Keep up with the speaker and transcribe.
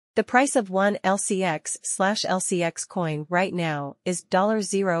The price of one LCX/LCX coin right now is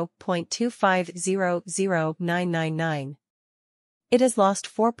 $0.2500999. It has lost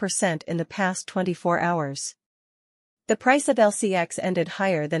 4% in the past 24 hours. The price of LCX ended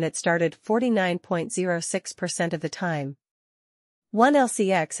higher than it started 49.06% of the time. One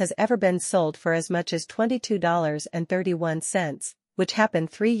LCX has ever been sold for as much as $22.31, which happened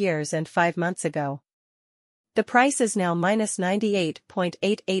 3 years and 5 months ago. The price is now minus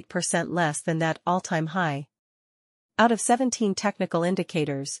 98.88% less than that all-time high. Out of 17 technical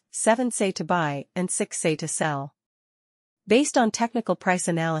indicators, 7 say to buy and 6 say to sell. Based on technical price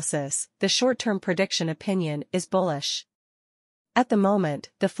analysis, the short-term prediction opinion is bullish. At the moment,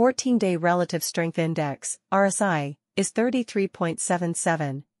 the 14-day Relative Strength Index, RSI, is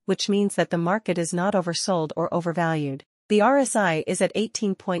 33.77, which means that the market is not oversold or overvalued. The RSI is at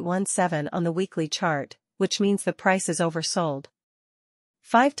 18.17 on the weekly chart, which means the price is oversold.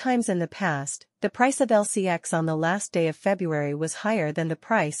 5 times in the past, the price of LCX on the last day of February was higher than the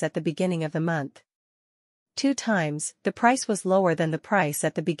price at the beginning of the month. 2 times, the price was lower than the price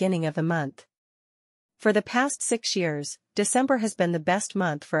at the beginning of the month. For the past 6 years, December has been the best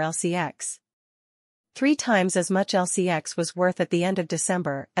month for LCX. 3 times as much LCX was worth at the end of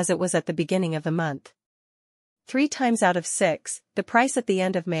December as it was at the beginning of the month. 3 times out of 6, the price at the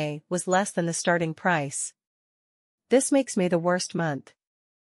end of May was less than the starting price. This makes May the worst month.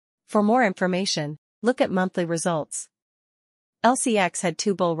 For more information, look at monthly results. LCX had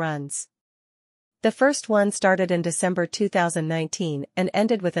 2 bull runs. The first one started in December 2019 and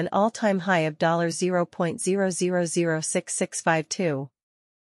ended with an all-time high of $0.006652.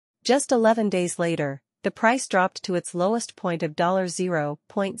 Just 11 days later, the price dropped to its lowest point of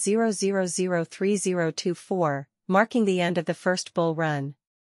 $0.003024, marking the end of the first bull run.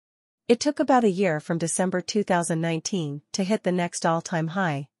 It took about a year from December 2019 to hit the next all-time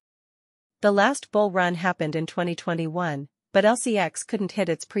high. The last bull run happened in 2021, but LCX couldn't hit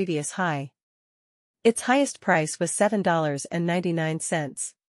its previous high. Its highest price was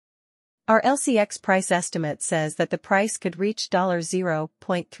 $7.99. Our LCX price estimate says that the price could reach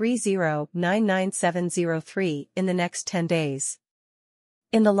 $0.3099703 in the next 10 days.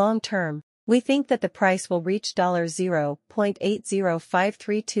 In the long term, we think that the price will reach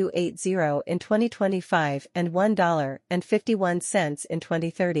 $0.8053280 in 2025 and $1.51 in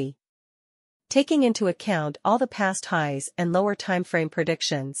 2030. Taking into account all the past highs and lower timeframe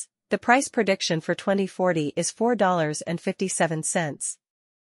predictions, the price prediction for 2040 is $4.57.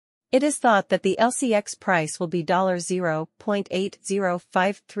 It is thought that the LCX price will be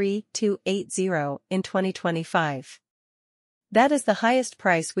 $0.8053280 in 2025. That is the highest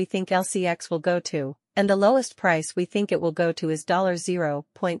price we think LCX will go to, and the lowest price we think it will go to is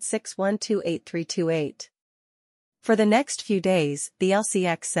 $0.6128328. For the next few days, the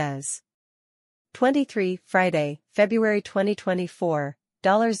LCX says 23 Friday, February 2024,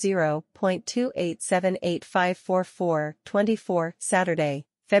 $0.2878544, 24 Saturday,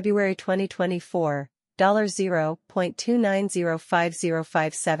 February 2024,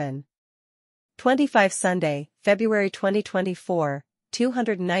 $0.2905057. 25 Sunday, February 2024,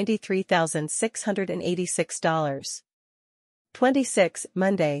 $293,686. 26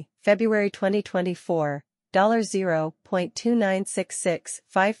 Monday, February 2024,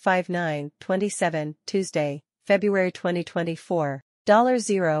 $0.2966559. 27 Tuesday, February 2024,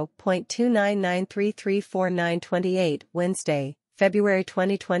 $0.299334928. Wednesday, February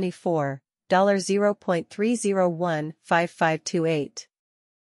 2024, $0.3015528.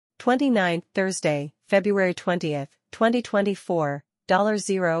 29 Thursday, February 20th, 2024,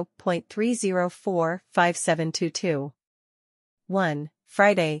 $0.3045722. 1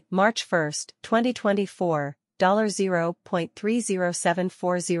 Friday, March 1st, 2024,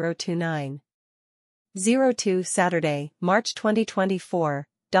 $0.3074029. 02 Saturday, March 2024,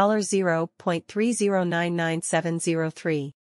 $0.3099703.